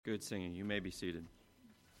Good singing. You may be seated.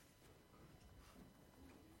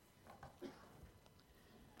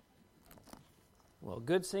 Well,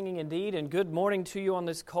 good singing indeed, and good morning to you on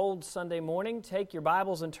this cold Sunday morning. Take your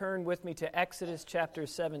Bibles and turn with me to Exodus chapter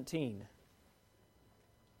 17.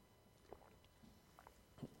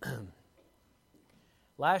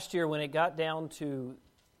 Last year, when it got down to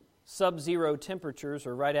sub-zero temperatures,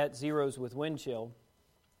 or right at zeros with wind chill,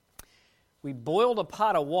 we boiled a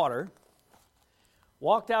pot of water,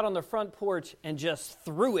 walked out on the front porch, and just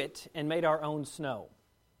threw it and made our own snow.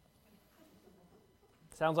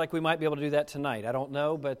 Sounds like we might be able to do that tonight. I don't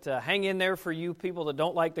know, but hang in there for you people that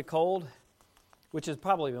don't like the cold, which is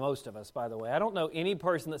probably most of us, by the way. I don't know any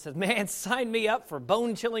person that says, man, sign me up for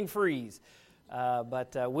bone-chilling freeze.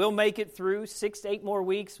 But we'll make it through 6 to 8 more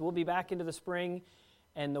weeks. We'll be back into the spring,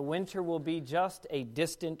 and the winter will be just a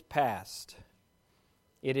distant past.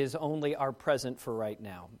 It is only our present for right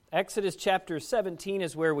now. Exodus chapter 17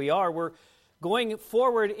 is where we are. We're going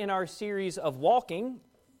forward in our series of walking.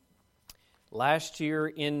 Last year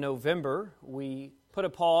in November, we put a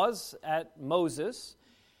pause at Moses,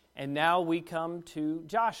 and now we come to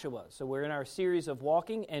Joshua. So we're in our series of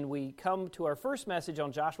walking, and we come to our first message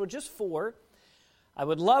on Joshua, just 4. I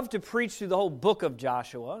would love to preach through the whole book of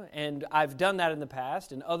Joshua, and I've done that in the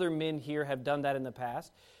past, and other men here have done that in the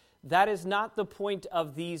past. That is not the point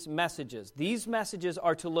of these messages. These messages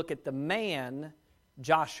are to look at the man,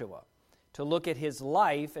 Joshua, to look at his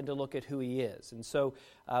life and to look at who he is. And so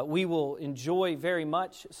we will enjoy very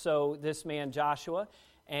much so this man Joshua,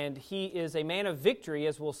 and he is a man of victory,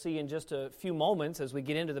 as we'll see in just a few moments as we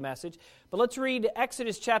get into the message. But let's read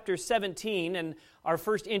Exodus chapter 17 and our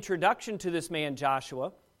first introduction to this man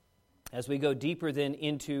Joshua as we go deeper then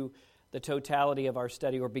into the totality of our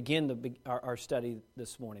study, or begin our study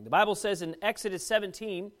this morning. The Bible says in Exodus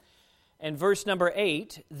 17 and verse number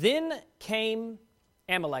 8, "Then came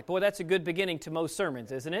Amalek." Boy, that's a good beginning to most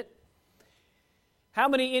sermons, isn't it? How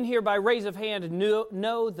many in here, by raise of hand,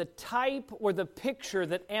 know the type or the picture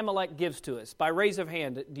that Amalek gives to us? By raise of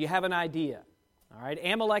hand, do you have an idea? All right,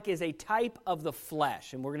 Amalek is a type of the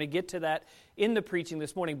flesh, and we're going to get to that in the preaching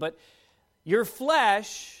this morning. But your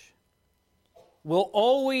flesh will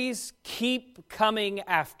always keep coming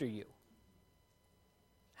after you.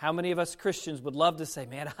 How many of us Christians would love to say,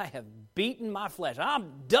 man, I have beaten my flesh.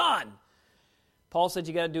 I'm done. Paul said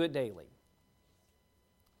you got to do it daily.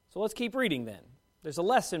 So let's keep reading then. There's a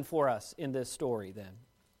lesson for us in this story then.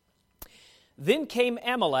 "Then came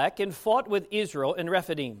Amalek and fought with Israel in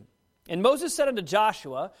Rephidim. And Moses said unto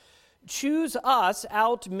Joshua, Choose us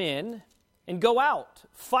out men and go out,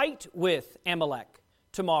 fight with Amalek.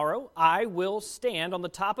 Tomorrow I will stand on the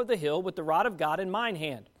top of the hill with the rod of God in mine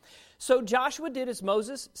hand. So Joshua did as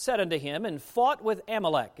Moses said unto him, and fought with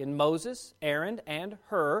Amalek. And Moses, Aaron, and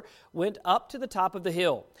Hur went up to the top of the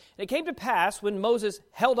hill. And it came to pass, when Moses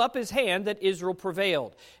held up his hand, that Israel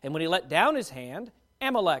prevailed. And when he let down his hand,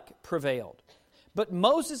 Amalek prevailed. But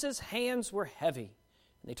Moses' hands were heavy.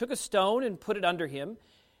 And they took a stone and put it under him,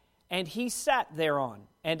 and he sat thereon.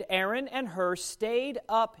 And Aaron and Hur stayed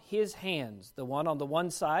up his hands, the one on the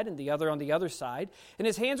one side and the other on the other side. And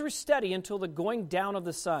his hands were steady until the going down of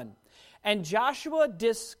the sun. And Joshua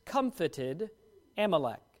discomfited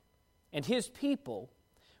Amalek and his people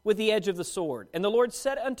with the edge of the sword. And the Lord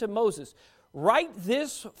said unto Moses, Write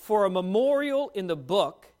this for a memorial in the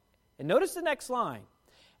book. And notice the next line.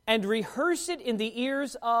 And rehearse it in the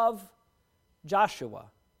ears of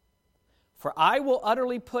Joshua. For I will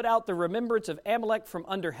utterly put out the remembrance of Amalek from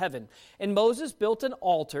under heaven. And Moses built an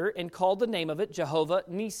altar and called the name of it Jehovah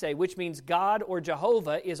Nissi, which means God, or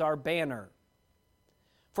Jehovah is our banner.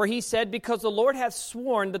 For he said, Because the Lord hath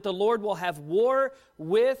sworn that the Lord will have war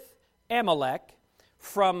with Amalek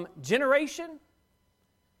from generation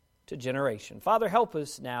to generation. Father, help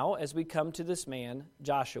us now as we come to this man,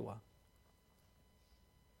 Joshua.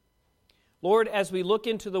 Lord, as we look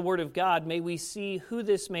into the Word of God, may we see who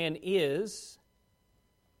this man is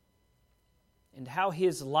and how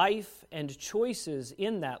his life and choices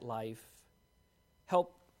in that life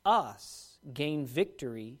help us gain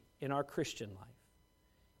victory in our Christian life.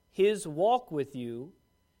 His walk with you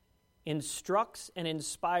instructs and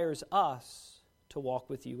inspires us to walk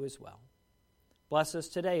with you as well. Bless us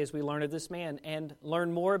today as we learn of this man and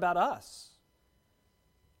learn more about us.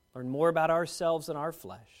 Learn more about ourselves and our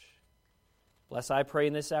flesh. Bless, I pray,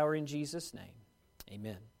 in this hour in Jesus' name.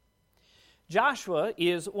 Amen. Joshua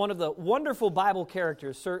is one of the wonderful Bible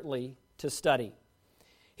characters, certainly, to study.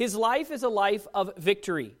 His life is a life of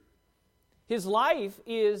victory. His life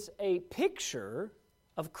is a picture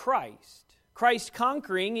of Christ. Christ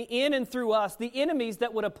conquering in and through us the enemies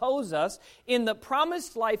that would oppose us in the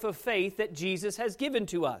promised life of faith that Jesus has given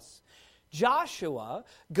to us. Joshua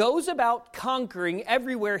goes about conquering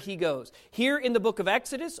everywhere he goes. Here in the book of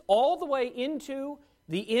Exodus, all the way into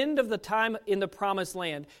the end of the time in the promised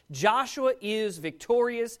land, Joshua is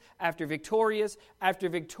victorious after victorious after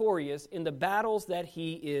victorious in the battles that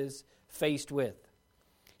he is faced with.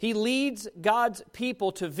 He leads God's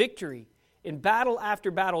people to victory in battle after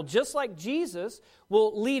battle, just like Jesus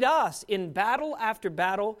will lead us in battle after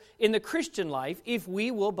battle in the Christian life if we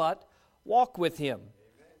will but walk with Him.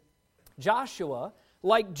 Amen. Joshua,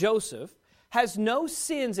 like Joseph, has no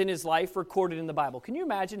sins in his life recorded in the Bible. Can you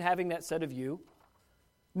imagine having that said of you?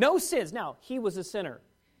 No sins. Now, he was a sinner.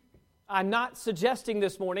 I'm not suggesting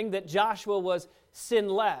this morning that Joshua was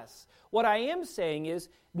sinless. What I am saying is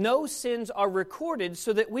no sins are recorded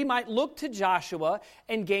so that we might look to Joshua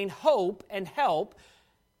and gain hope and help,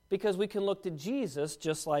 because we can look to Jesus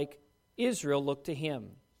just like Israel looked to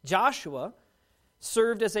him. Joshua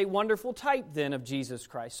served as a wonderful type then of Jesus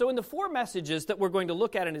Christ. So in the 4 messages that we're going to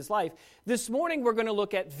look at in his life, this morning we're going to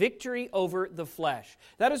look at victory over the flesh.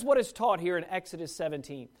 That is what is taught here in Exodus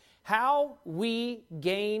 17. How we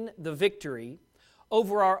gain the victory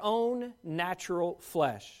over our own natural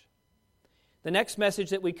flesh. The next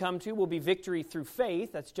message that we come to will be victory through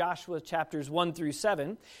faith. That's Joshua chapters 1 through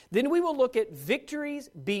 7. Then we will look at victories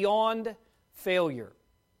beyond failure.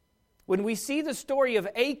 When we see the story of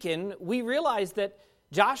Achan, we realize that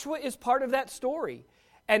Joshua is part of that story.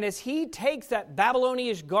 And as he takes that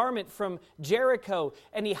Babylonish garment from Jericho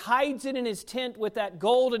and he hides it in his tent with that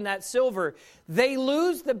gold and that silver, they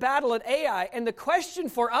lose the battle at Ai. And the question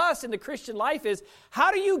for us in the Christian life is,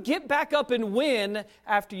 how do you get back up and win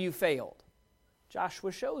after you failed?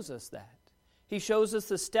 Joshua shows us that. He shows us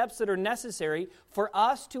the steps that are necessary for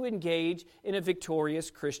us to engage in a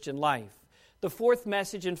victorious Christian life. The 4th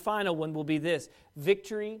message and final one will be this: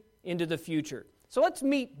 victory into the future. So let's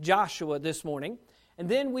meet Joshua this morning, and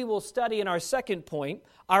then we will study in our second point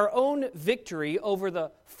our own victory over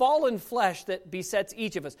the fallen flesh that besets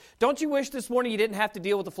each of us. Don't you wish this morning you didn't have to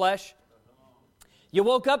deal with the flesh? You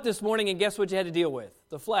woke up this morning and guess what you had to deal with?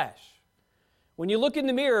 The flesh. When you look in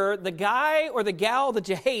the mirror, the guy or the gal that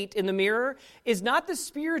you hate in the mirror is not the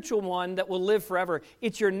spiritual one that will live forever.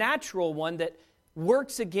 It's your natural one that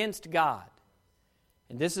works against God.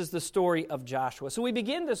 And this is the story of Joshua. So we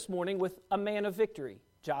begin this morning with a man of victory,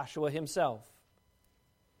 Joshua himself.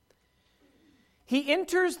 He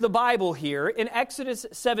enters the Bible here in Exodus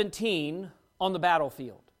 17 on the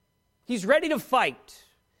battlefield. He's ready to fight.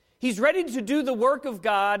 He's ready to do the work of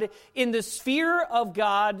God in the sphere of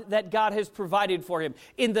God that God has provided for him.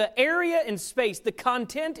 In the area and space, the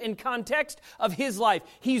content and context of his life.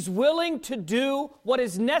 He's willing to do what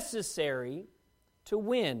is necessary to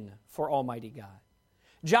win for Almighty God.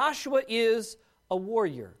 Joshua is a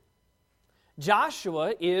warrior.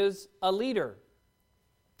 Joshua is a leader.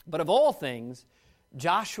 But of all things,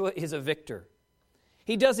 Joshua is a victor.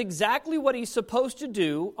 He does exactly what he's supposed to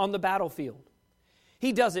do on the battlefield.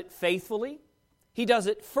 He does it faithfully, he does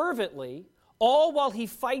it fervently, all while he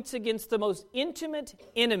fights against the most intimate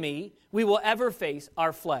enemy we will ever face,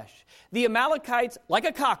 our flesh. The Amalekites, like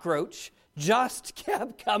a cockroach, just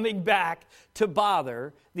kept coming back to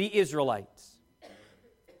bother the Israelites.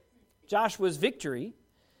 Joshua's victory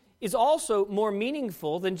is also more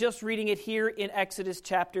meaningful than just reading it here in Exodus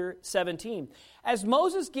chapter 17. As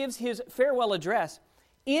Moses gives his farewell address,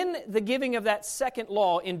 in the giving of that second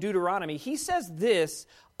law in Deuteronomy, he says this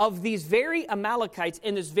of these very Amalekites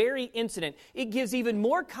in this very incident. It gives even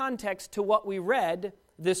more context to what we read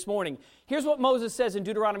this morning. Here's what Moses says in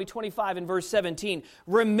Deuteronomy 25 and verse 17.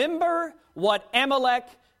 Remember what Amalek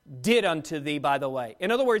did unto thee, by the way.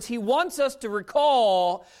 In other words, he wants us to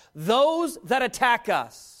recall those that attack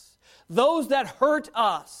us, those that hurt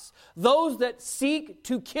us, those that seek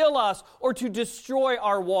to kill us or to destroy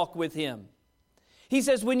our walk with him. He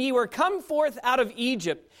says, when ye were come forth out of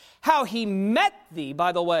Egypt, how he met thee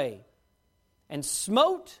by the way, and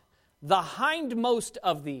smote the hindmost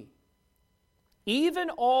of thee, even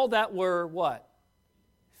all that were what?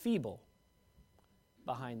 Feeble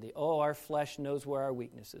behind thee. Oh, our flesh knows where our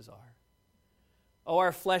weaknesses are. Oh,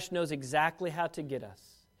 our flesh knows exactly how to get us.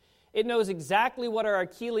 It knows exactly what our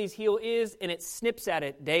Achilles heel is, and it snips at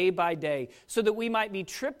it day by day, so that we might be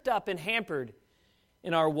tripped up and hampered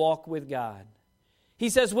in our walk with God. He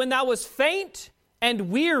says, when thou wast faint and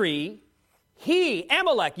weary, he,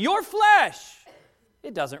 Amalek, your flesh,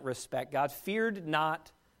 it doesn't respect God, feared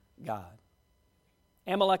not God.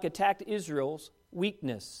 Amalek attacked Israel's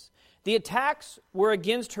weakness. The attacks were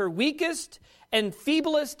against her weakest and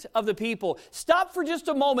feeblest of the people. Stop for just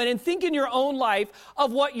a moment and think in your own life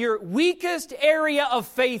of what your weakest area of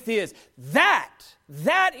faith is. That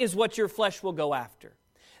is what your flesh will go after.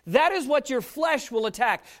 That is what your flesh will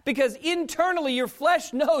attack, because internally your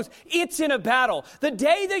flesh knows it's in a battle. The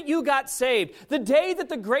day that you got saved, the day that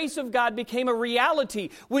the grace of God became a reality,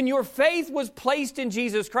 when your faith was placed in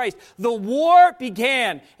Jesus Christ, the war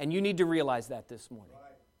began, and you need to realize that this morning.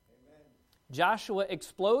 Right. Joshua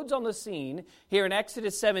explodes on the scene here in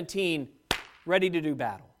Exodus 17, ready to do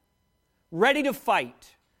battle, ready to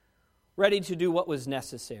fight, ready to do what was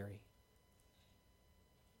necessary.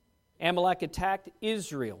 Amalek attacked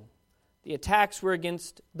Israel. The attacks were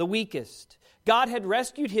against the weakest. God had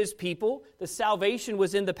rescued His people. The salvation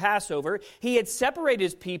was in the Passover. He had separated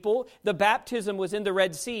His people. The baptism was in the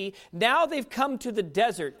Red Sea. Now they've come to the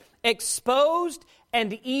desert, exposed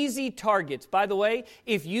and easy targets. By the way,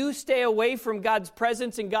 if you stay away from God's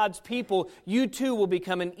presence and God's people, you too will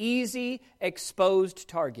become an easy, exposed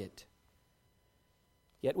target.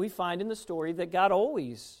 Yet we find in the story that God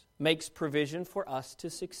always makes provision for us to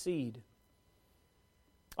succeed.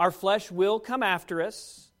 Our flesh will come after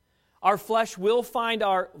us. Our flesh will find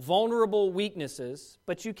our vulnerable weaknesses,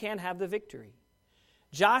 but you can have the victory.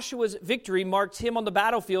 Joshua's victory marks him on the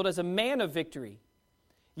battlefield as a man of victory.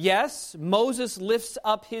 Yes, Moses lifts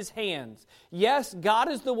up his hands. Yes, God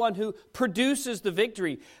is the one who produces the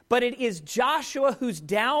victory. But it is Joshua who's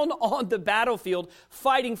down on the battlefield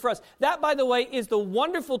fighting for us. That, by the way, is the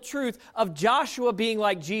wonderful truth of Joshua being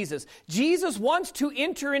like Jesus. Jesus wants to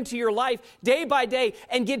enter into your life day by day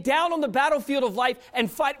and get down on the battlefield of life and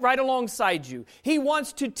fight right alongside you. He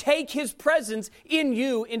wants to take His presence in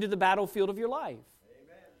you into the battlefield of your life.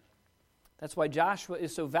 Amen. That's why Joshua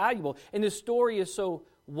is so valuable, and this story is so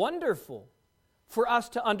wonderful for us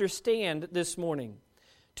to understand this morning.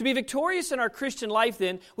 To be victorious in our Christian life,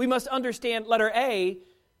 then, we must understand, letter A,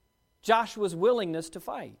 Joshua's willingness to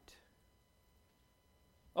fight.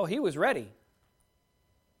 Oh, he was ready.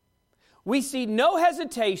 We see no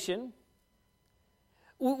hesitation.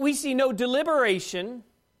 We see no deliberation.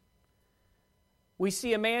 We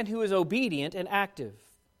see a man who is obedient and active.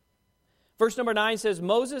 Verse number 9 says,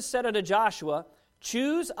 Moses said unto Joshua,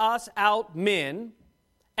 choose us out men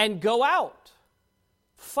and go out,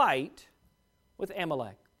 fight with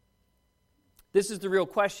Amalek. This is the real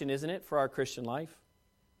question, isn't it, for our Christian life?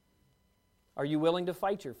 Are you willing to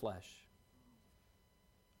fight your flesh?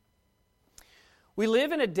 We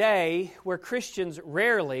live in a day where Christians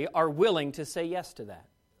rarely are willing to say yes to that.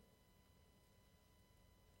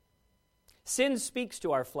 Sin speaks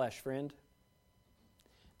to our flesh, friend.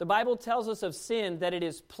 The Bible tells us of sin that it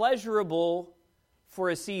is pleasurable for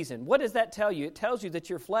a season. What does that tell you? It tells you that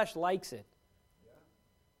your flesh likes it.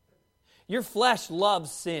 Your flesh loves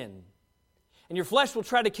sin. And your flesh will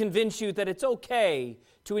try to convince you that it's okay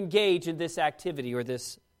to engage in this activity or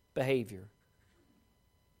this behavior.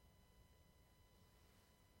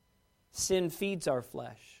 Sin feeds our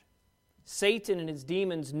flesh. Satan and his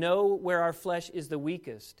demons know where our flesh is the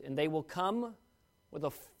weakest, and they will come with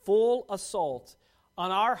a full assault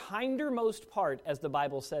on our hindermost part, as the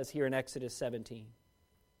Bible says here in Exodus 17.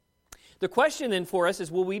 The question then for us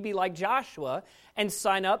is, will we be like Joshua and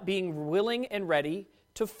sign up being willing and ready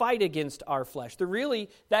to fight against our flesh?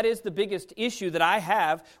 That is the biggest issue that I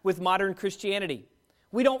have with modern Christianity.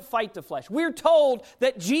 We don't fight the flesh. We're told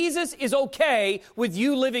that Jesus is okay with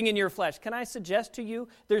you living in your flesh. Can I suggest to you,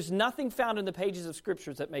 there's nothing found in the pages of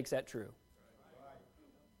Scriptures that makes that true.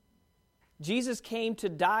 Jesus came to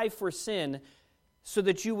die for sin so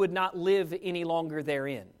that you would not live any longer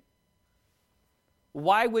therein.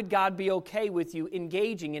 Why would God be okay with you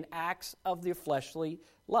engaging in acts of the fleshly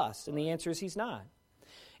lust? And the answer is He's not.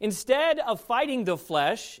 Instead of fighting the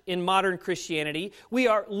flesh in modern Christianity, we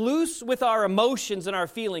are loose with our emotions and our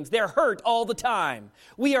feelings. They're hurt all the time.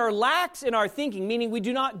 We are lax in our thinking, meaning we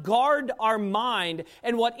do not guard our mind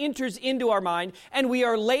and what enters into our mind, and we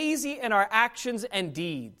are lazy in our actions and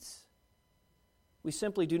deeds. We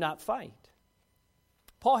simply do not fight.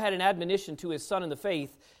 Paul had an admonition to his son in the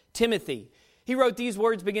faith, Timothy. He wrote these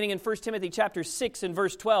words beginning in 1 Timothy chapter 6 and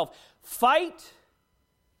verse 12. Fight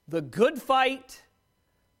the good fight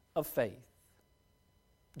of faith.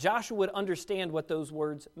 Joshua would understand what those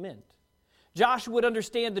words meant. Joshua would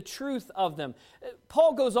understand the truth of them.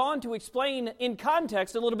 Paul goes on to explain in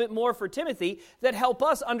context a little bit more for Timothy that help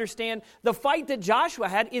us understand the fight that Joshua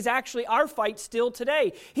had is actually our fight still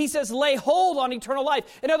today. He says, lay hold on eternal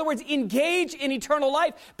life. In other words, engage in eternal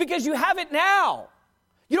life because you have it now.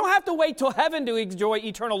 You don't have to wait till heaven to enjoy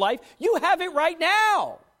eternal life. You have it right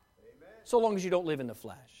now. Amen. So long as you don't live in the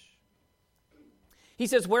flesh. He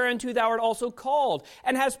says, whereunto thou art also called,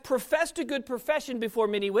 and hast professed a good profession before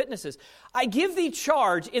many witnesses. I give thee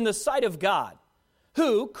charge in the sight of God,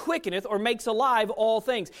 who quickeneth or makes alive all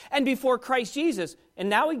things, and before Christ Jesus. And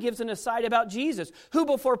now he gives an aside about Jesus, who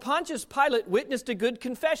before Pontius Pilate witnessed a good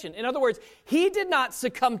confession. In other words, he did not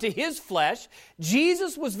succumb to his flesh.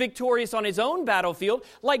 Jesus was victorious on his own battlefield,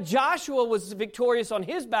 like Joshua was victorious on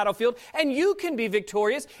his battlefield, and you can be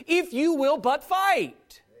victorious if you will but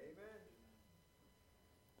fight.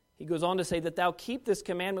 He goes on to say that thou keep this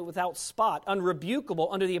commandment without spot, unrebukable,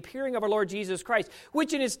 under the appearing of our Lord Jesus Christ,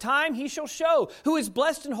 which in his time he shall show, who is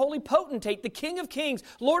blessed and holy potentate, the King of kings,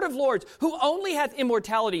 Lord of lords, who only hath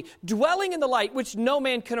immortality, dwelling in the light which no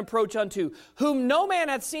man can approach unto, whom no man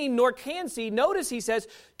hath seen nor can see. Notice he says,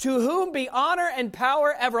 to whom be honor and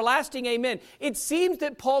power everlasting, amen. It seems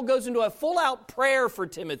that Paul goes into a full-out prayer for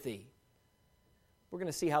Timothy. We're going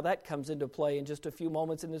to see how that comes into play in just a few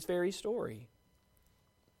moments in this very story.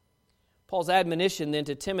 Paul's admonition then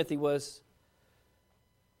to Timothy was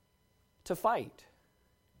to fight.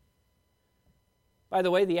 By the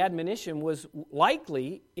way, the admonition was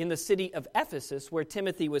likely in the city of Ephesus where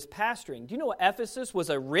Timothy was pastoring. Do you know Ephesus was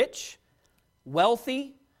a rich,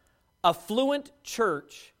 wealthy, affluent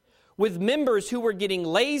church with members who were getting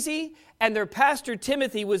lazy, and their pastor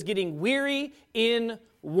Timothy was getting weary in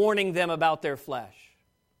warning them about their flesh.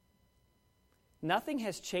 Nothing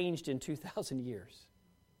has changed in 2,000 years.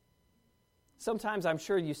 Sometimes I'm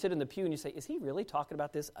sure you sit in the pew and you say, is he really talking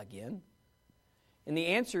about this again? And the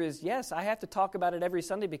answer is yes, I have to talk about it every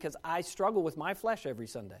Sunday because I struggle with my flesh every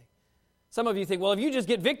Sunday. Some of you think, well, if you just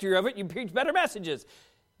get victory of it, you preach better messages.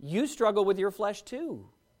 You struggle with your flesh too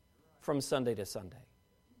from Sunday to Sunday.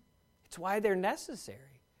 It's why they're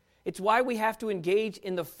necessary. It's why we have to engage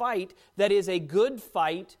in the fight that is a good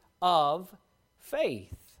fight of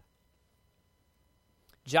faith.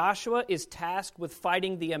 Joshua is tasked with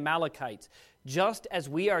fighting the Amalekites, just as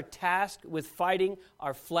we are tasked with fighting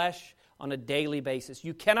our flesh on a daily basis.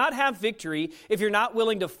 You cannot have victory if you're not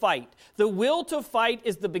willing to fight. The will to fight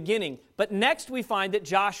is the beginning, but next we find that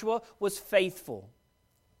Joshua was faithful.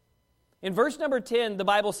 In verse number 10, the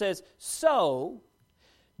Bible says, so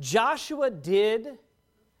Joshua did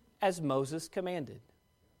as Moses commanded.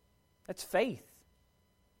 That's faith.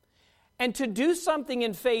 And to do something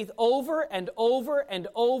in faith over and over and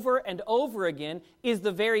over and over again is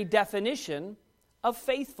the very definition of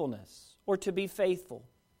faithfulness, or to be faithful.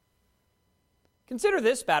 Consider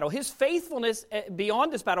this battle. His faithfulness,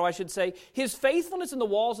 beyond this battle, I should say, his faithfulness in the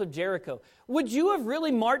walls of Jericho. Would you have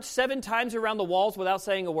really marched 7 times around the walls without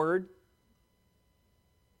saying a word?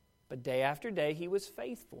 But day after day, he was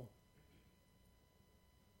faithful.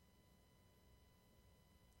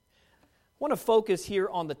 I want to focus here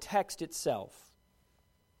on the text itself.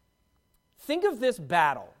 Think of this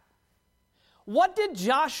battle. What did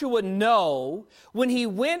Joshua know when he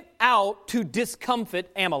went out to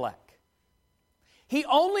discomfit Amalek? He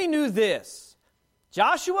only knew this.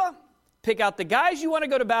 Joshua, pick out the guys you want to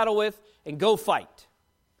go to battle with and go fight.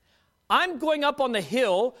 I'm going up on the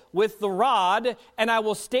hill with the rod, and I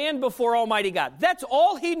will stand before Almighty God. That's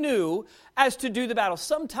all he knew as to do the battle.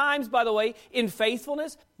 Sometimes, by the way, in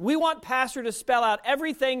faithfulness, we want pastor to spell out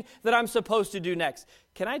everything that I'm supposed to do next.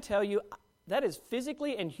 Can I tell you, that is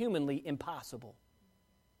physically and humanly impossible.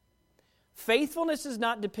 Faithfulness is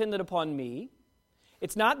not dependent upon me.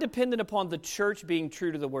 It's not dependent upon the church being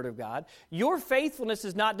true to the Word of God. Your faithfulness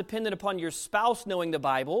is not dependent upon your spouse knowing the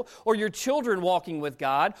Bible, or your children walking with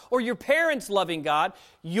God, or your parents loving God.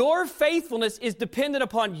 Your faithfulness is dependent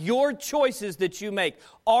upon your choices that you make.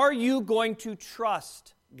 Are you going to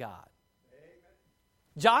trust God? Amen.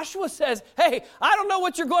 Joshua says, hey, I don't know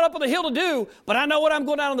what you're going up on the hill to do, but I know what I'm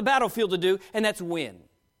going out on the battlefield to do, and that's win.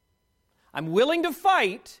 I'm willing to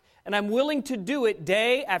fight, and I'm willing to do it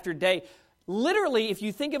day after day. Literally, if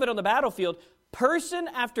you think of it on the battlefield, person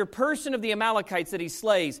after person of the Amalekites that he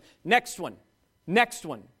slays, next one, next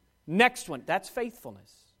one, next one. That's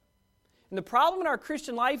faithfulness. And the problem in our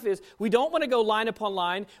Christian life is we don't want to go line upon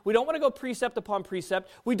line. We don't want to go precept upon precept.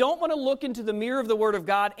 We don't want to look into the mirror of the Word of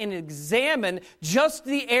God and examine just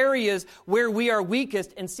the areas where we are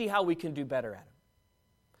weakest and see how we can do better at them.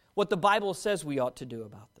 What the Bible says we ought to do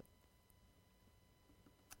about them.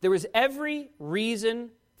 There was every reason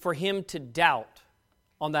for him to doubt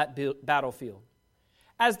on that battlefield.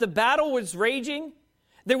 As the battle was raging,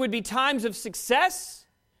 there would be times of success,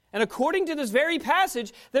 and according to this very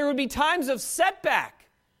passage, there would be times of setback.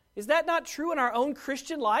 Is that not true in our own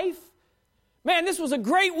Christian life? Man, this was a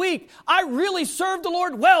great week. I really served the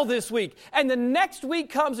Lord well this week. And the next week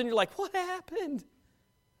comes and you're like, what happened?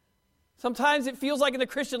 Sometimes it feels like in the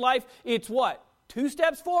Christian life, it's what? 2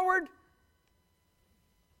 steps forward?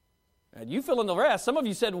 And you fill in the rest. Some of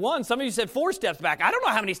you said 1, some of you said 4 steps back. I don't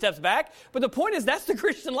know how many steps back, but the point is that's the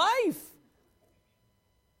Christian life.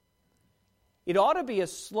 It ought to be a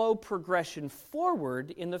slow progression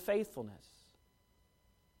forward in the faithfulness.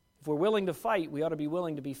 If we're willing to fight, we ought to be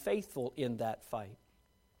willing to be faithful in that fight.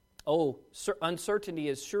 Oh, uncertainty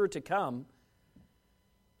is sure to come.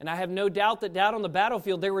 And I have no doubt that down on the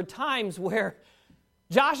battlefield there were times where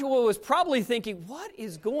Joshua was probably thinking, what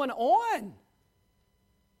is going on?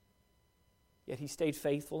 Yet he stayed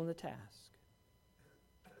faithful in the task.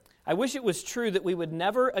 I wish it was true that we would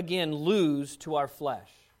never again lose to our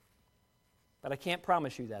flesh. But I can't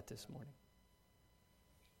promise you that this morning.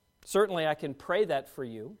 Certainly I can pray that for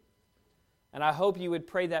you. And I hope you would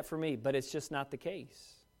pray that for me, but it's just not the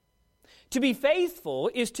case. To be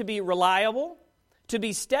faithful is to be reliable, to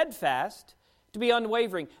be steadfast, to be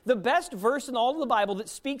unwavering. The best verse in all of the Bible that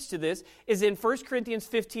speaks to this is in 1 Corinthians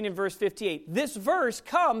 15 and verse 58. This verse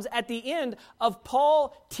comes at the end of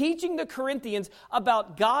Paul teaching the Corinthians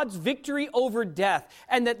about God's victory over death,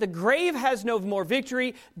 and that the grave has no more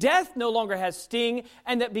victory, death no longer has sting,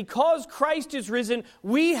 and that because Christ is risen,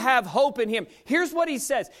 we have hope in Him. Here's what he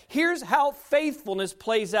says. Here's how faithfulness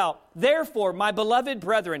plays out. Therefore, my beloved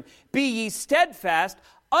brethren, be ye steadfast,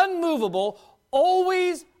 unmovable,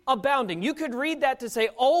 always abounding. You could read that to say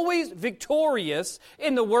always victorious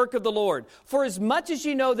in the work of the Lord. For as much as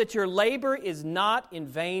you know that your labor is not in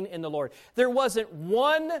vain in the Lord. There wasn't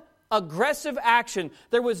one aggressive action.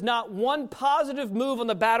 There was not one positive move on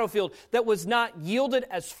the battlefield that was not yielded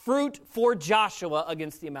as fruit for Joshua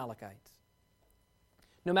against the Amalekites.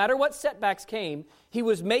 No matter what setbacks came, he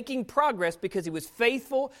was making progress because he was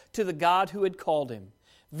faithful to the God who had called him.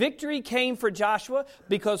 Victory came for Joshua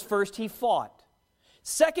because first he fought.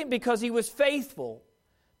 Second, because he was faithful.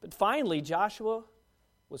 But finally, Joshua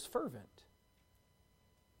was fervent.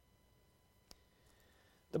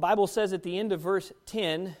 The Bible says at the end of verse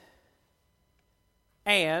 10,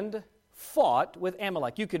 and fought with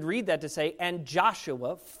Amalek. You could read that to say, and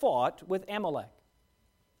Joshua fought with Amalek.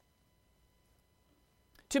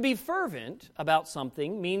 To be fervent about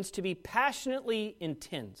something means to be passionately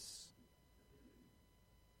intense.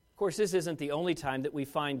 Of course, this isn't the only time that we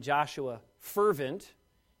find Joshua fervent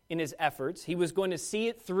in his efforts. He was going to see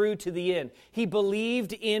it through to the end. He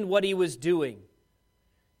believed in what he was doing.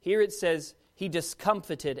 Here it says he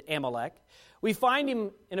discomfited Amalek. We find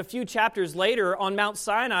him in a few chapters later on Mount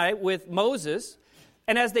Sinai with Moses.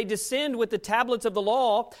 And as they descend with the tablets of the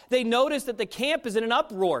law, they notice that the camp is in an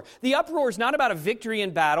uproar. The uproar is not about a victory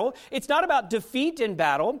in battle. It's not about defeat in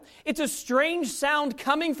battle. It's a strange sound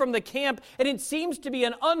coming from the camp, and it seems to be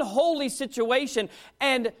an unholy situation.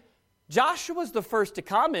 And Joshua's the first to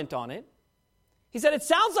comment on it. He said, it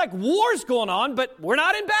sounds like war's going on, but we're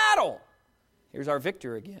not in battle. Here's our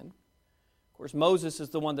victor again. Of course, Moses is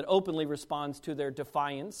the one that openly responds to their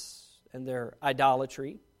defiance and their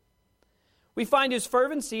idolatry. We find his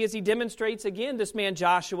fervency as he demonstrates again, this man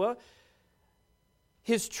Joshua,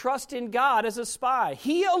 his trust in God as a spy.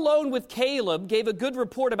 He alone with Caleb gave a good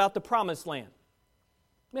report about the promised land.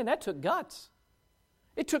 Man, that took guts.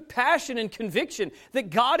 It took passion and conviction that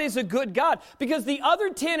God is a good God. Because the other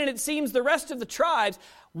 10, and it seems the rest of the tribes,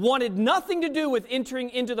 wanted nothing to do with entering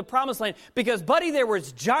into the promised land. Because, buddy, there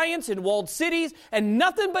was giants and walled cities and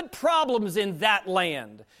nothing but problems in that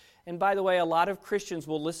land. And by the way, a lot of Christians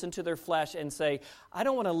will listen to their flesh and say, I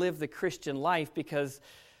don't want to live the Christian life because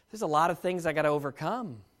there's a lot of things I got to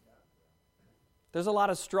overcome. There's a lot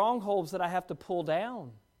of strongholds that I have to pull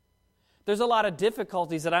down. There's a lot of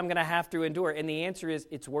difficulties that I'm going to have to endure. And the answer is,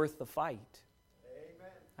 it's worth the fight.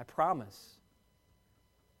 Amen. I promise.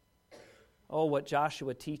 Oh, what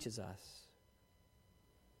Joshua teaches us.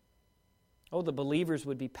 Oh, the believers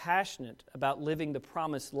would be passionate about living the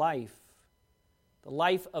promised life. The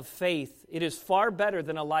life of faith. It is far better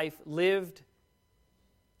than a life lived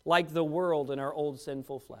like the world in our old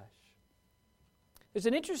sinful flesh. There's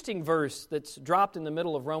an interesting verse that's dropped in the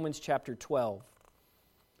middle of Romans chapter 12.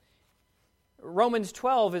 Romans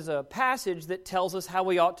 12 is a passage that tells us how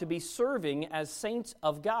we ought to be serving as saints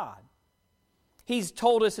of God. He's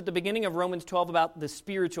told us at the beginning of Romans 12 about the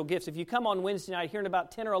spiritual gifts. If you come on Wednesday night, here in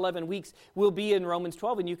about 10 or 11 weeks, we'll be in Romans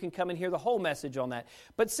 12, and you can come and hear the whole message on that.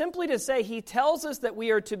 But simply to say, he tells us that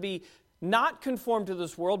we are to be not conformed to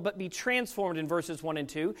this world, but be transformed in verses 1 and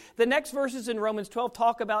 2. The next verses in Romans 12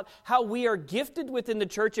 talk about how we are gifted within the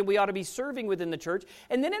church and we ought to be serving within the church.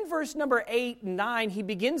 And then in verse number 8 and 9, he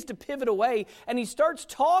begins to pivot away and he starts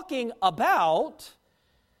talking about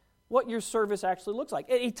what your service actually looks like.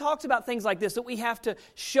 He talks about things like this, that we have to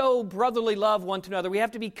show brotherly love one to another. We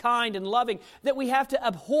have to be kind and loving, that we have to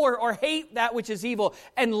abhor or hate that which is evil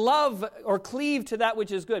and love or cleave to that which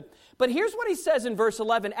is good. But here's what he says in verse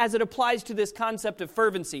 11 as it applies to this concept of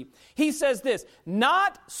fervency. He says this,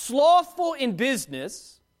 not slothful in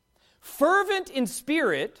business, fervent in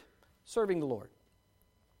spirit, serving the Lord.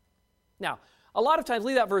 Now, a lot of times,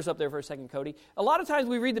 leave that verse up there for a second, Cody. A lot of times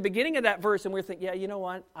we read the beginning of that verse and we're thinking, yeah, you know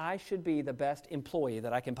what? I should be the best employee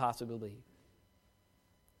that I can possibly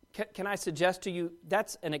be. Can I suggest to you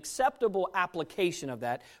that's an acceptable application of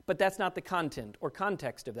that, but that's not the content or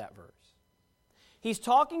context of that verse. He's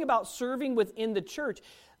talking about serving within the church.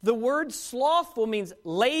 The word slothful means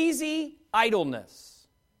lazy idleness.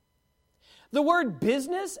 The word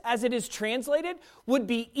business, as it is translated, would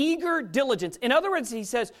be eager diligence. In other words, he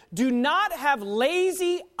says, do not have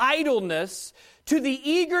lazy idleness to the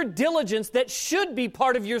eager diligence that should be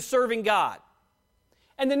part of your serving God.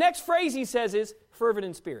 And the next phrase he says is fervent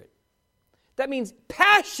in spirit. That means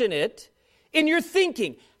passionate in your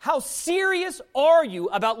thinking. How serious are you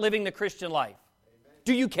about living the Christian life? Amen.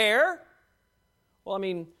 Do you care? Well,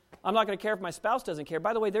 I'm not going to care if my spouse doesn't care.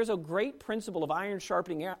 By the way, there's a great principle of iron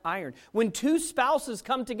sharpening iron. When two spouses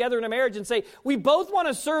come together in a marriage and say, we both want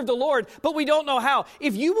to serve the Lord, but we don't know how.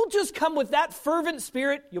 If you will just come with that fervent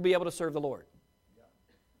spirit, you'll be able to serve the Lord.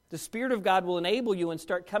 The Spirit of God will enable you and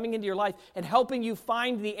start coming into your life and helping you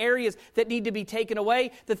find the areas that need to be taken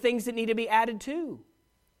away, the things that need to be added to.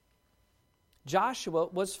 Joshua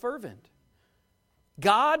was fervent.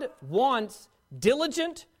 God wants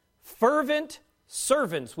diligent, fervent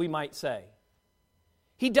servants, we might say.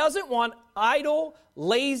 He doesn't want idle,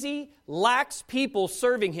 lazy, lax people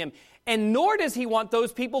serving him, and nor does he want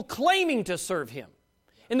those people claiming to serve him.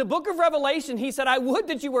 In the book of Revelation, he said, I would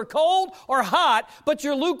that you were cold or hot, but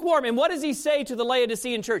you're lukewarm. And what does he say to the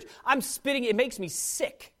Laodicean church? I'm spitting, it makes me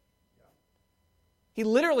sick. He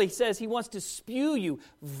literally says he wants to spew you,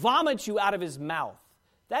 vomit you out of his mouth.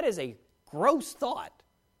 That is a gross thought,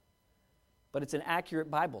 but it's an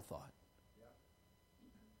accurate Bible thought.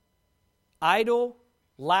 Idle,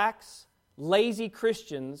 lax, lazy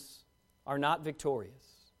Christians are not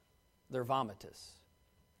victorious. They're vomitous.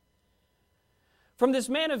 From this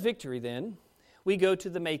man of victory, then, we go to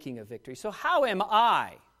the making of victory. So how am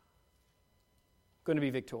I going to be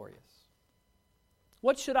victorious?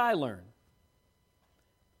 What should I learn?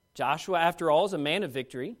 Joshua, after all, is a man of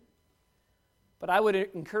victory. But I would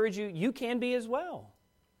encourage you, you can be as well.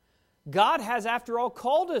 God has, after all,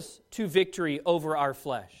 called us to victory over our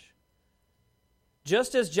flesh.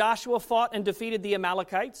 Just as Joshua fought and defeated the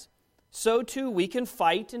Amalekites, so too we can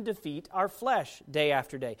fight and defeat our flesh day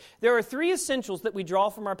after day. There are three essentials that we draw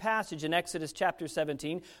from our passage in Exodus chapter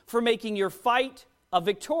 17 for making your fight a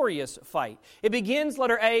victorious fight. It begins,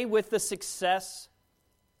 letter A, with the success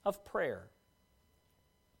of prayer.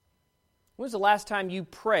 When was the last time you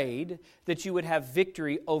prayed that you would have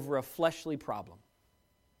victory over a fleshly problem?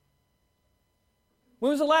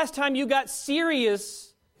 When was the last time you got serious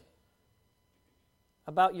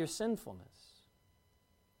about your sinfulness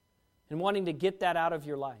and wanting to get that out of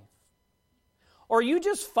your life? Or are you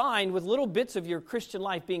just fine with little bits of your Christian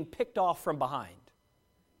life being picked off from behind?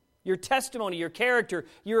 Your testimony, your character,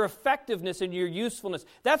 your effectiveness, and your usefulness.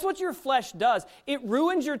 That's what your flesh does. It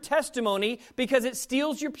ruins your testimony because it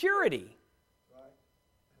steals your purity.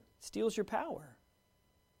 It steals your power.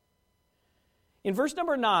 In verse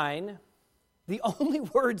number 9, the only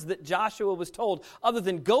words that Joshua was told, other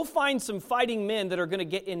than go find some fighting men that are going to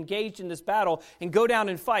get engaged in this battle and go down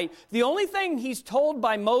and fight, the only thing he's told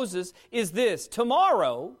by Moses is this: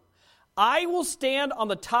 tomorrow I will stand on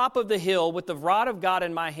the top of the hill with the rod of God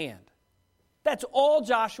in my hand. That's all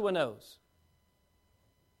Joshua knows.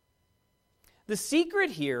 The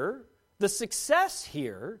secret here, the success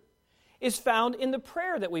here, is found in the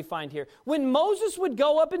prayer that we find here. When Moses would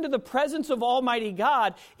go up into the presence of Almighty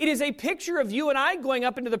God, it is a picture of you and I going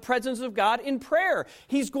up into the presence of God in prayer.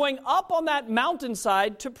 He's going up on that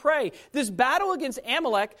mountainside to pray. This battle against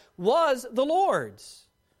Amalek was the Lord's.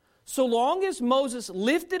 So long as Moses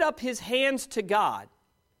lifted up his hands to God,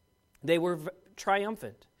 they were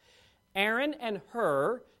triumphant. Aaron and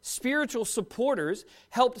Hur, spiritual supporters,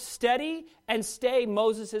 helped steady and stay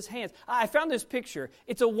Moses' hands. I found this picture.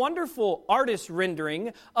 It's a wonderful artist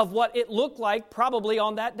rendering of what it looked like probably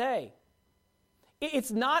on that day.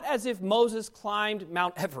 It's not as if Moses climbed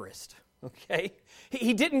Mount Everest, okay?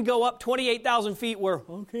 He didn't go up 28,000 feet where,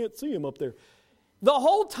 I can't see him up there. The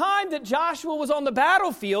whole time that Joshua was on the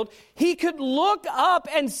battlefield, he could look up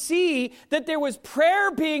and see that there was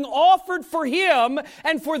prayer being offered for him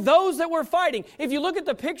and for those that were fighting. If you look at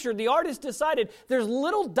the picture, the artist decided there's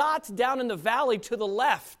little dots down in the valley to the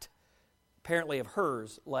left, apparently of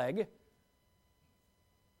Hur's leg.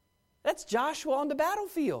 That's Joshua on the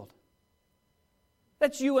battlefield.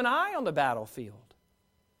 That's you and I on the battlefield.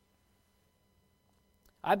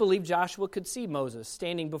 I believe Joshua could see Moses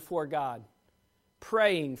standing before God,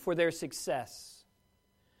 praying for their success.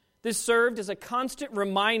 This served as a constant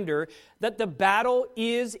reminder that the battle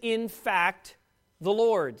is, in fact, the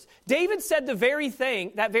Lord's. David said that very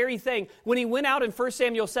thing, when he went out in 1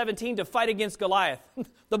 Samuel 17 to fight against Goliath.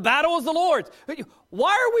 The battle is the Lord's.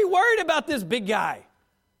 Why are we worried about this big guy?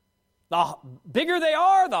 The bigger they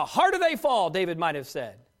are, the harder they fall, David might have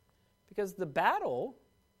said. Because the battle,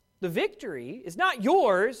 the victory, is not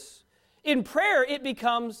yours. In prayer, it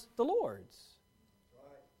becomes the Lord's.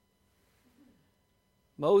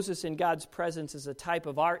 Moses in God's presence is a type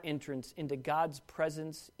of our entrance into God's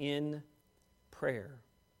presence in prayer.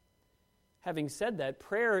 Having said that,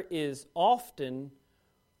 prayer is often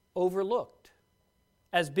overlooked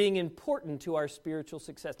as being important to our spiritual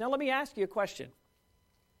success. Now let me ask you a question.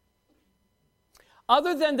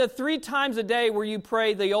 Other than the 3 times a day where you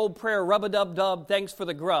pray the old prayer, rub-a-dub-dub, thanks for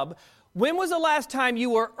the grub, when was the last time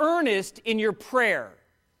you were earnest in your prayer?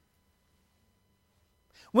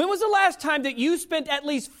 When was the last time that you spent at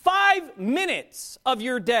least 5 minutes of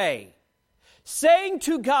your day saying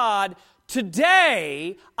to God,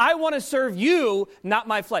 today I want to serve you, not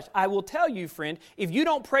my flesh? I will tell you, friend, if you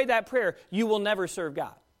don't pray that prayer, you will never serve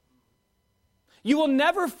God. You will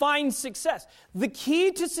never find success. The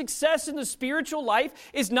key to success in the spiritual life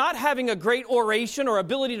is not having a great oration or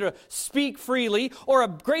ability to speak freely or a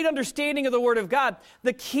great understanding of the Word of God.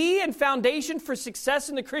 The key and foundation for success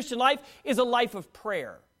in the Christian life is a life of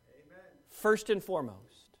prayer. Amen. First and foremost.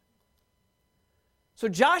 So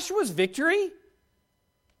Joshua's victory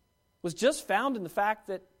was just found in the fact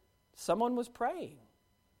that someone was praying.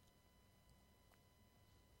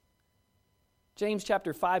 James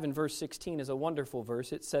chapter 5 and verse 16 is a wonderful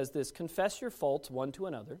verse. It says this, confess your faults one to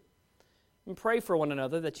another and pray for one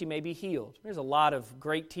another that you may be healed. There's a lot of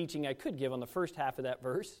great teaching I could give on the first half of that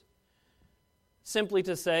verse. Simply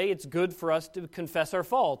to say it's good for us to confess our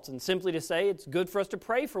faults, and simply to say it's good for us to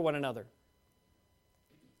pray for one another.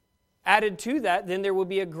 Added to that, then there will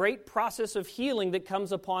be a great process of healing that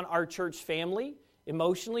comes upon our church family,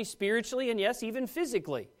 emotionally, spiritually, and yes, even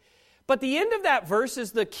physically. But the end of that verse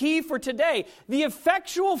is the key for today. The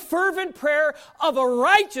effectual, fervent prayer of a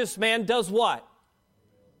righteous man does what?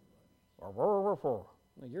 Well,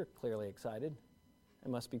 you're clearly excited. I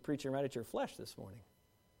must be preaching right at your flesh this morning.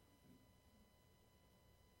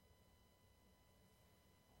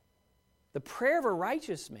 The prayer of a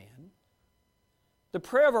righteous man, the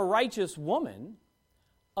prayer of a righteous woman,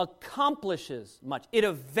 accomplishes much. It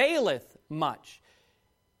availeth much.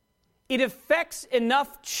 It effects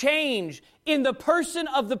enough change in the person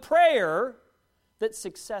of the prayer that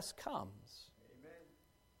success comes. Amen.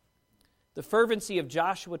 The fervency of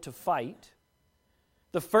Joshua to fight,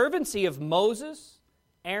 the fervency of Moses,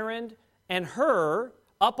 Aaron, and Hur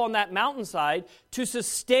up on that mountainside to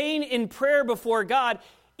sustain in prayer before God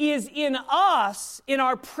is in us, in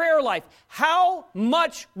our prayer life. How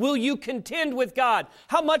much will you contend with God?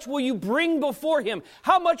 How much will you bring before Him?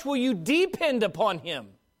 How much will you depend upon Him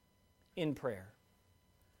in prayer?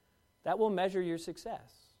 That will measure your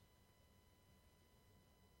success.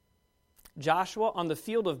 Joshua on the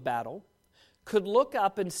field of battle could look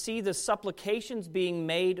up and see the supplications being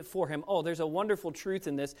made for him. Oh, there's a wonderful truth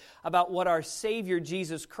in this about what our Savior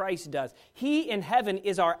Jesus Christ does. He in heaven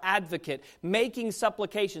is our advocate, making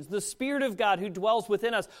supplications. The Spirit of God who dwells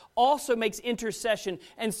within us also makes intercession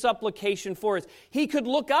and supplication for us. He could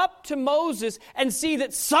look up to Moses and see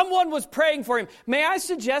that someone was praying for him. May I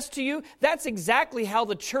suggest to you, that's exactly how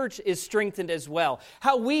the church is strengthened as well.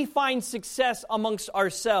 How we find success amongst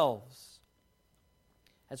ourselves.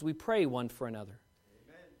 As we pray one for another.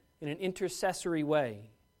 Amen. In an intercessory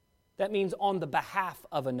way. That means on the behalf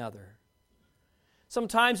of another.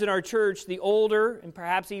 Sometimes in our church, the older, and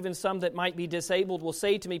perhaps even some that might be disabled, will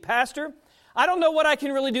say to me, Pastor, I don't know what I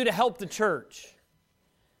can really do to help the church.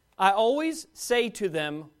 I always say to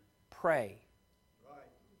them, pray. Right.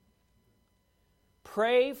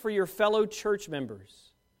 Pray for your fellow church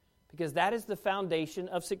members, because that is the foundation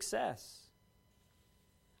of success.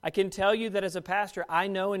 I can tell you that as a pastor, I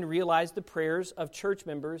know and realize the prayers of church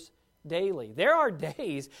members daily. There are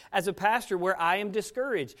days as a pastor where I am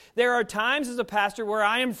discouraged. There are times as a pastor where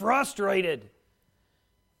I am frustrated.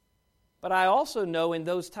 But I also know in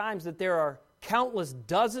those times that there are countless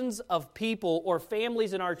dozens of people or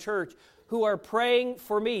families in our church who are praying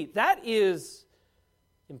for me. That is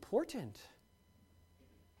important.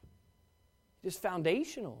 It is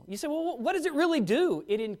foundational. You say, well, what does it really do?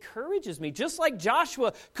 It encourages me. Just like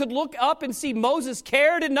Joshua could look up and see Moses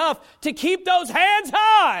cared enough to keep those hands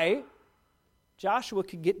high, Joshua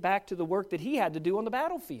could get back to the work that he had to do on the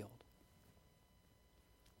battlefield.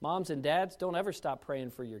 Moms and dads, don't ever stop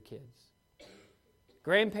praying for your kids.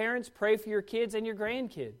 Grandparents, pray for your kids and your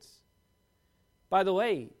grandkids. By the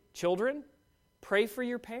way, children, pray for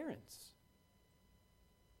your parents.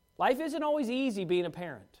 Life isn't always easy being a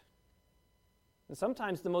parent. And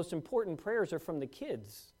sometimes the most important prayers are from the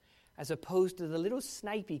kids, as opposed to the little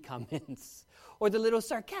snipey comments, or the little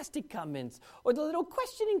sarcastic comments, or the little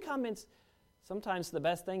questioning comments. Sometimes the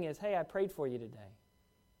best thing is, hey, I prayed for you today.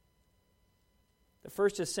 The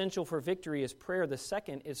first essential for victory is prayer. The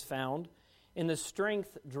second is found in the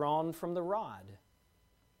strength drawn from the rod.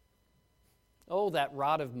 Oh, that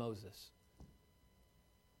rod of Moses.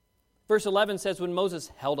 Verse 11 says, when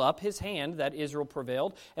Moses held up his hand, that Israel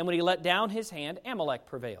prevailed, and when he let down his hand, Amalek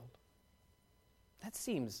prevailed. That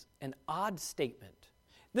seems an odd statement.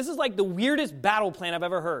 This is like the weirdest battle plan I've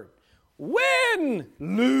ever heard. Win,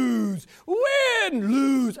 lose, win,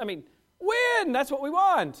 lose. I mean, win, that's what we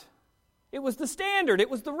want. It was the standard, it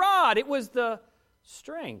was the rod, it was the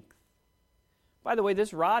strength. By the way,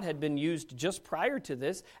 this rod had been used just prior to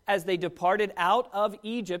this as they departed out of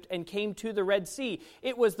Egypt and came to the Red Sea.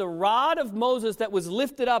 It was the rod of Moses that was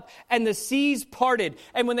lifted up and the seas parted.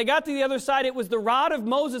 And when they got to the other side, it was the rod of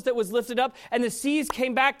Moses that was lifted up and the seas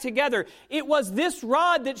came back together. It was this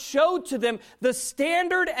rod that showed to them the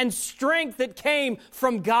standard and strength that came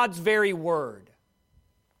from God's very word.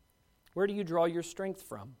 Where do you draw your strength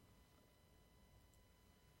from?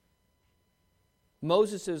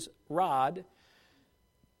 Moses' rod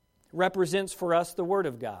represents for us the Word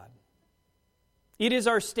of God. It is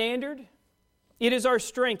our standard. It is our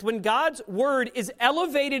strength. When God's Word is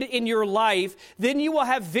elevated in your life, then you will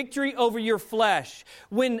have victory over your flesh.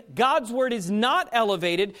 When God's Word is not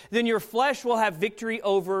elevated, then your flesh will have victory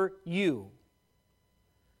over you.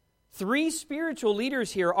 3 spiritual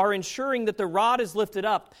leaders here are ensuring that the rod is lifted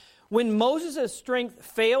up. When Moses' strength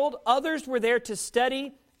failed, others were there to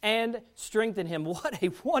steady and strengthen him. What a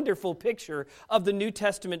wonderful picture of the New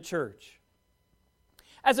Testament church.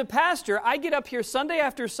 As a pastor, I get up here Sunday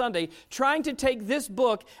after Sunday trying to take this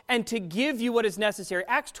book and to give you what is necessary.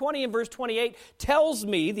 Acts 20 and verse 28 tells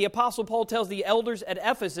me, the Apostle Paul tells the elders at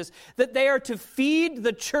Ephesus, that they are to feed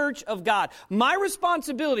the church of God. My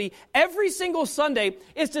responsibility every single Sunday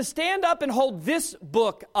is to stand up and hold this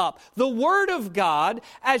book up, the Word of God,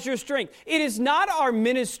 as your strength. It is not our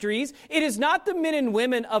ministries. It is not the men and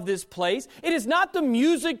women of this place. It is not the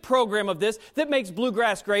music program of this that makes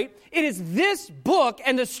Bluegrass great. It is this book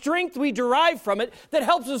and the strength we derive from it that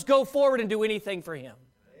helps us go forward and do anything for Him.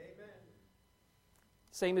 Amen.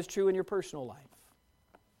 Same is true in your personal life.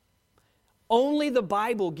 Only the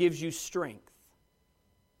Bible gives you strength.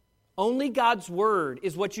 Only God's Word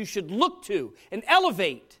is what you should look to and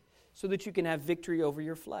elevate so that you can have victory over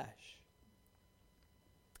your flesh.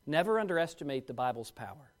 Never underestimate the Bible's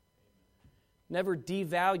power. Never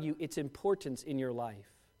devalue its importance in your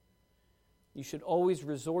life. You should always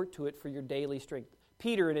resort to it for your daily strength.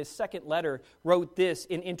 Peter, in his second letter, wrote this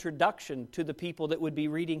in introduction to the people that would be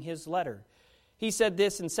reading his letter. He said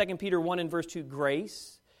this in 2 Peter 1 and verse 2,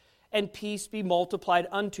 "Grace and peace be multiplied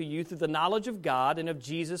unto you through the knowledge of God and of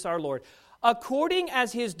Jesus our Lord, according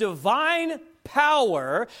as His divine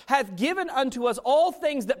power hath given unto us all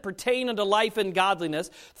things that pertain unto life and godliness,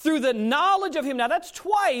 through the knowledge of Him." Now that's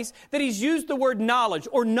twice that he's used the word knowledge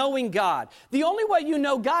or knowing God. The only way you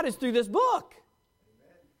know God is through this book.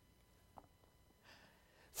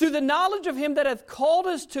 Through the knowledge of Him that hath called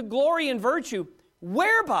us to glory and virtue,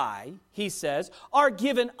 whereby, he says, are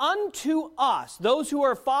given unto us, those who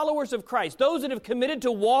are followers of Christ, those that have committed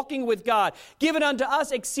to walking with God, given unto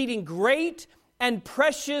us exceeding great and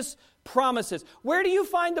precious promises. Where do you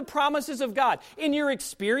find the promises of God? In your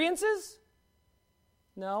experiences?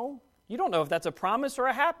 No. You don't know if that's a promise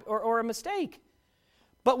or a mistake.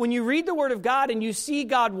 But when you read the Word of God and you see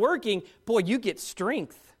God working, boy, you get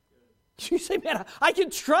strength. You say, man, I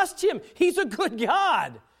can trust Him. He's a good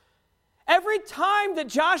God. Every time that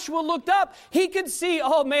Joshua looked up, he could see,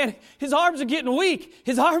 oh man, his arms are getting weak.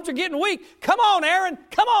 His arms are getting weak. Come on, Aaron.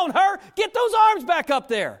 Come on, Hur. Get those arms back up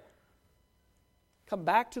there. Come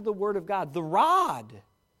back to the Word of God. The rod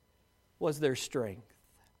was their strength.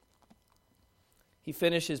 He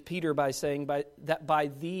finishes Peter by saying that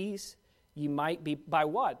by these ye might be, by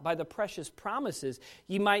what? By the precious promises,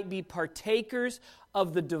 ye might be partakers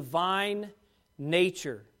of the divine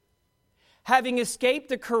nature. Having escaped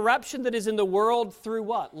the corruption that is in the world through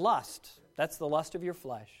what? Lust. That's the lust of your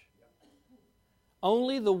flesh.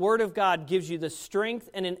 Only the Word of God gives you the strength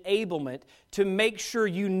and enablement to make sure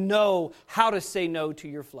you know how to say no to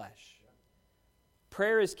your flesh.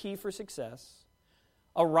 Prayer is key for success.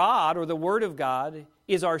 A rod, or the Word of God,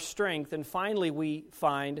 is our strength. And finally, we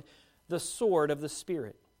find the sword of the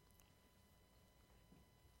Spirit.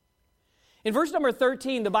 In verse number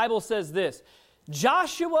 13, the Bible says this: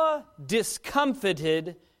 Joshua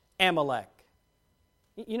discomfited Amalek.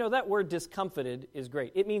 You know, that word discomfited is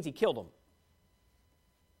great. It means he killed them.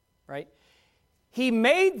 Right? He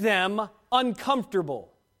made them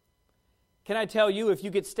uncomfortable. Can I tell you, if you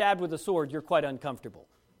get stabbed with a sword, you're quite uncomfortable.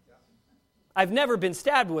 I've never been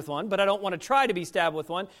stabbed with one, but I don't want to try to be stabbed with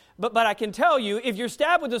one. But I can tell you, if you're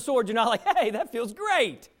stabbed with a sword, you're not like, hey, that feels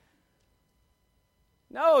great.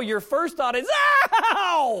 No, your first thought is,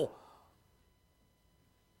 ow!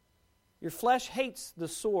 Your flesh hates the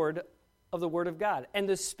sword of the Word of God. And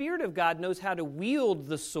the Spirit of God knows how to wield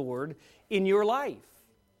the sword in your life.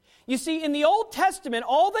 You see, in the Old Testament,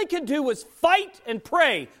 all they could do was fight and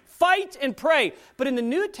pray. Fight and pray. But in the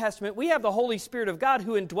New Testament, we have the Holy Spirit of God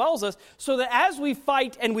who indwells us so that as we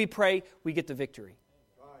fight and we pray, we get the victory.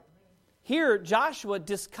 Here, Joshua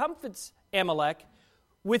discomfits Amalek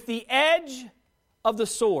with the edge of the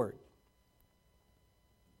sword.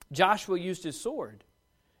 Joshua used his sword.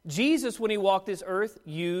 Jesus, when he walked this earth,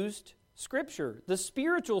 used Scripture, the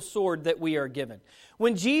spiritual sword that we are given.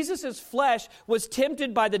 When Jesus' flesh was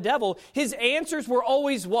tempted by the devil, his answers were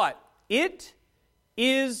always what? It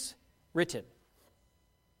is written.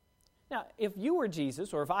 Now, if you were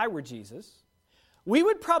Jesus, or if I were Jesus, we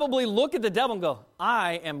would probably look at the devil and go,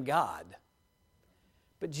 I am God.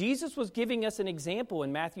 But Jesus was giving us an example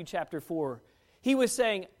in Matthew chapter 4. He was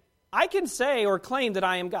saying, I can say or claim that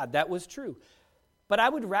I am God. That was true. But I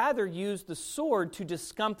would rather use the sword to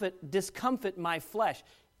discomfit my flesh.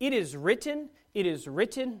 It is written, it is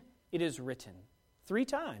written, it is written. 3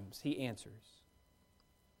 times he answers.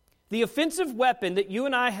 The offensive weapon that you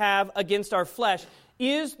and I have against our flesh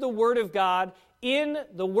is the Word of God in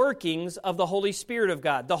the workings of the Holy Spirit of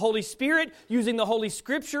God. The Holy Spirit, using the Holy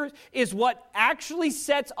Scriptures, is what actually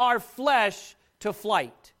sets our flesh to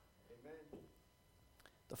flight.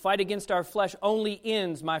 The fight against our flesh only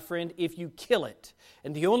ends, my friend, if you kill it.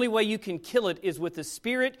 And the only way you can kill it is with the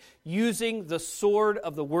Spirit using the sword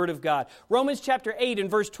of the Word of God. Romans chapter 8 and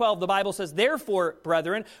verse 12, the Bible says, Therefore,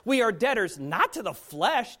 brethren, we are debtors not to the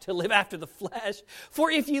flesh, to live after the flesh. For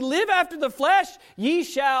if ye live after the flesh, ye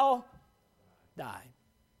shall die.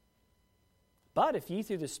 But if ye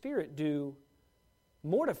through the Spirit do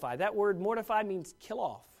mortify, that word mortify means kill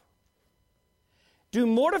off. Do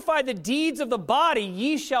mortify the deeds of the body,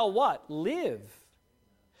 ye shall what? Live.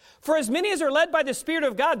 For as many as are led by the Spirit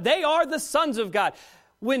of God, they are the sons of God.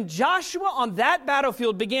 When Joshua on that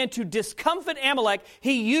battlefield began to discomfit Amalek,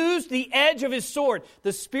 he used the edge of his sword.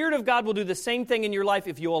 The Spirit of God will do the same thing in your life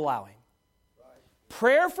if you allow Him.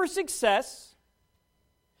 Prayer for success,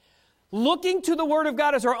 looking to the Word of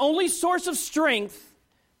God as our only source of strength,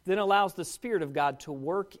 then allows the Spirit of God to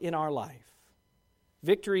work in our life.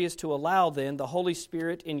 Victory is to allow, then, the Holy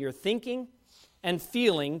Spirit in your thinking and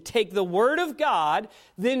feeling, take the Word of God,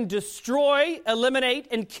 then destroy, eliminate,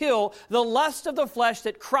 and kill the lust of the flesh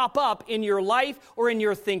that crop up in your life or in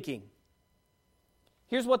your thinking.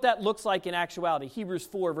 Here's what that looks like in actuality. Hebrews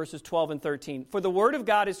 4, verses 12 and 13. For the Word of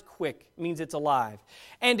God is quick, means it's alive,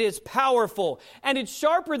 and is powerful, and it's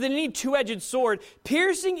sharper than any two-edged sword,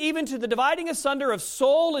 piercing even to the dividing asunder of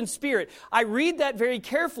soul and spirit. I read that very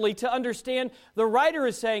carefully to understand the writer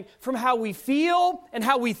is saying from how we feel and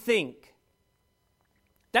how we think.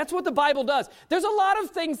 That's what the Bible does. There's a lot of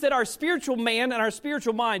things that our spiritual man and our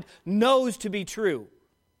spiritual mind knows to be true.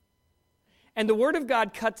 And the Word of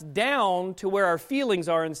God cuts down to where our feelings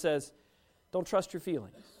are and says, don't trust your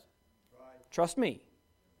feelings. Trust me.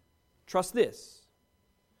 Trust this.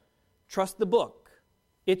 Trust the book.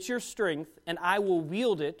 It's your strength, and I will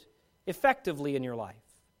wield it effectively in your life.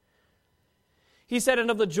 He said,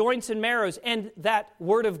 and of the joints and marrows, and that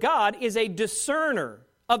Word of God is a discerner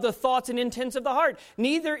of the thoughts and intents of the heart.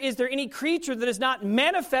 Neither is there any creature that is not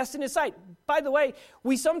manifest in His sight. By the way,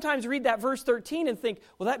 we sometimes read that verse 13 and think,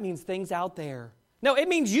 well, that means things out there. No, it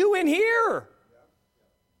means you in here.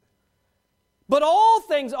 But all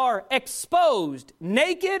things are exposed,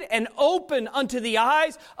 naked, and open unto the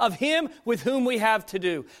eyes of Him with whom we have to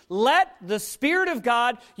do. Let the Spirit of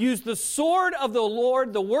God use the sword of the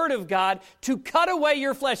Lord, the Word of God, to cut away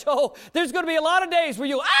your flesh. Oh, there's going to be a lot of days where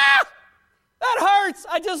you, that hurts.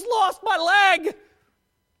 I just lost my leg.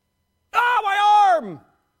 My arm.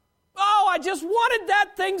 Oh, I just wanted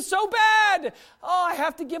that thing so bad. Oh, I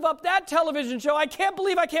have to give up that television show. I can't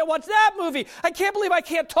believe I can't watch that movie. I can't believe I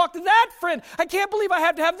can't talk to that friend. I can't believe I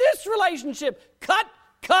have to have this relationship. Cut,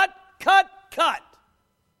 cut, cut, cut.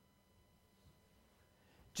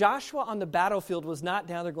 Joshua on the battlefield was not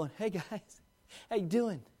down there going, hey guys, how you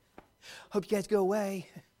doing? Hope you guys go away.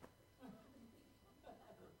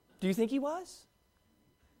 Do you think he was?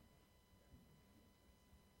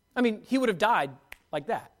 I mean, he would have died like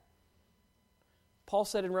that. Paul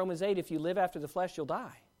said in Romans 8, if you live after the flesh, you'll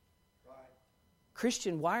die. Right.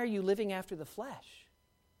 Christian, why are you living after the flesh?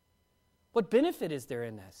 What benefit is there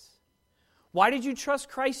in this? Why did you trust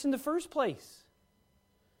Christ in the first place?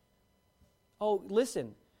 Oh,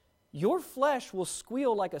 listen, your flesh will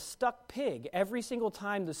squeal like a stuck pig every single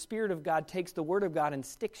time the Spirit of God takes the Word of God and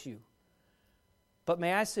sticks you. But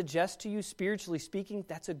may I suggest to you, spiritually speaking,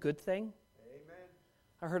 that's a good thing? Amen.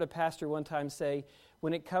 I heard a pastor one time say,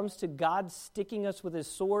 when it comes to God sticking us with His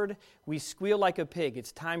sword, we squeal like a pig.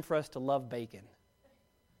 It's time for us to love bacon.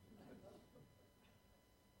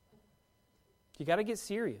 You got to get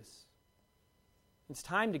serious. It's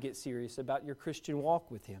time to get serious about your Christian walk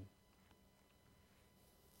with Him.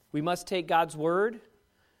 We must take God's Word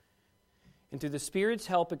and through the Spirit's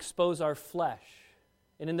help expose our flesh,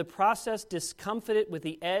 and in the process discomfit it with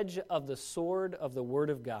the edge of the sword of the Word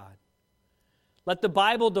of God. Let the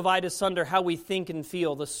Bible divide asunder how we think and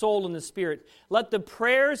feel, the soul and the spirit. Let the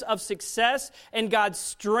prayers of success and God's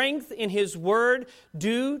strength in His Word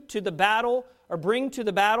do to the battle, or bring to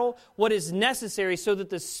the battle, what is necessary so that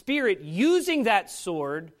the Spirit using that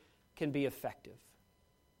sword can be effective.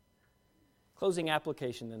 Closing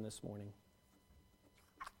application then this morning.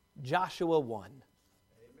 Joshua 1.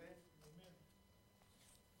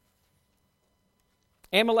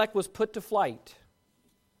 Amalek was put to flight.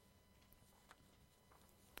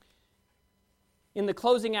 In the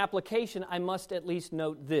closing application, I must at least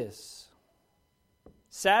note this.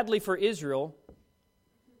 Sadly for Israel,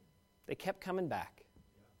 they kept coming back.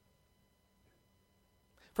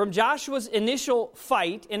 From Joshua's initial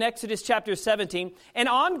fight in Exodus chapter 17, an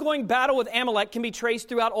ongoing battle with Amalek can be traced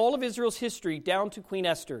throughout all of Israel's history, down to Queen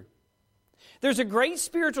Esther. There's a great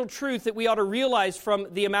spiritual truth that we ought to realize from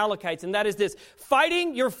the Amalekites, and that is this: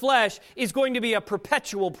 fighting your flesh is going to be a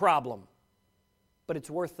perpetual problem, but it's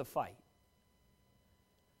worth the fight.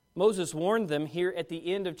 Moses warned them here at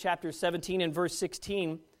the end of chapter 17 and verse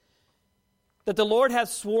 16 that the Lord hath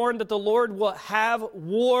sworn that the Lord will have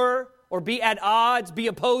war or be at odds, be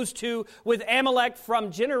opposed to, with Amalek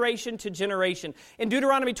from generation to generation. In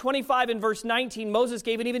Deuteronomy 25 and verse 19, Moses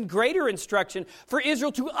gave an even greater instruction for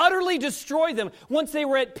Israel to utterly destroy them once they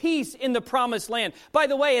were at peace in the promised land. By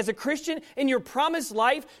the way, as a Christian, in your promised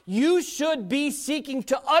life, you should be seeking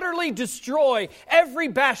to utterly destroy every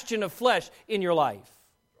bastion of flesh in your life.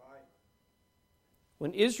 Right.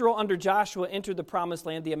 When Israel under Joshua entered the promised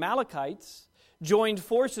land, the Amalekites joined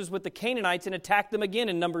forces with the Canaanites and attacked them again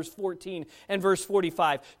in Numbers 14 and verse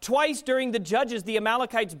 45. Twice during the Judges, the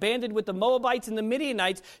Amalekites banded with the Moabites and the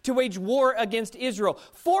Midianites to wage war against Israel.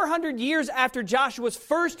 400 years after Joshua's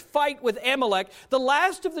first fight with Amalek, the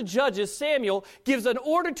last of the judges, Samuel, gives an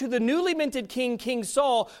order to the newly minted king, King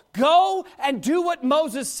Saul, go and do what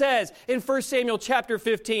Moses says in 1 Samuel chapter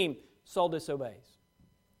 15. Saul disobeys.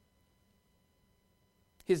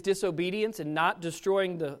 His disobedience in not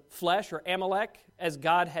destroying the flesh or Amalek as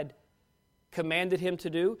God had commanded him to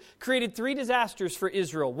do created 3 disasters for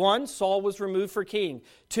Israel. 1, Saul was removed for king.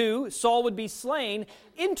 2, Saul would be slain,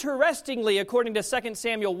 interestingly, according to 2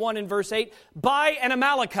 Samuel 1 and verse 8, by an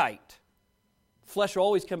Amalekite. Flesh will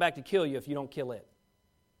always come back to kill you if you don't kill it.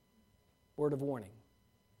 Word of warning.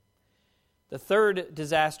 The third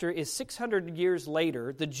disaster is 600 years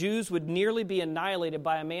later, the Jews would nearly be annihilated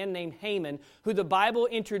by a man named Haman, who the Bible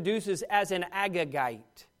introduces as an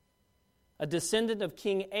Agagite, a descendant of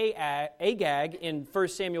King Agag in 1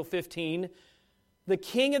 Samuel 15, the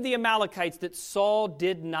king of the Amalekites that Saul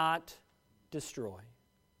did not destroy.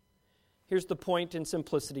 Here's the point in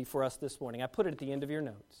simplicity for us this morning. I put it at the end of your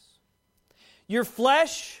notes. Your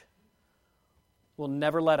flesh will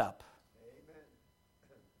never let up.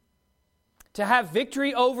 To have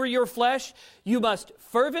victory over your flesh, you must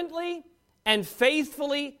fervently and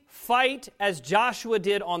faithfully fight as Joshua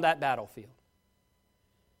did on that battlefield.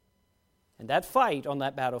 And that fight on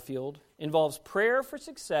that battlefield involves prayer for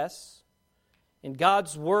success and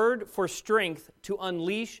God's Word for strength to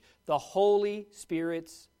unleash the Holy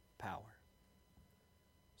Spirit's power.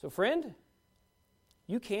 So, friend,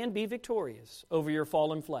 you can be victorious over your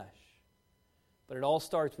fallen flesh, but it all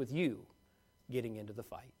starts with you getting into the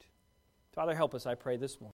fight. Father, help us, I pray, this morning.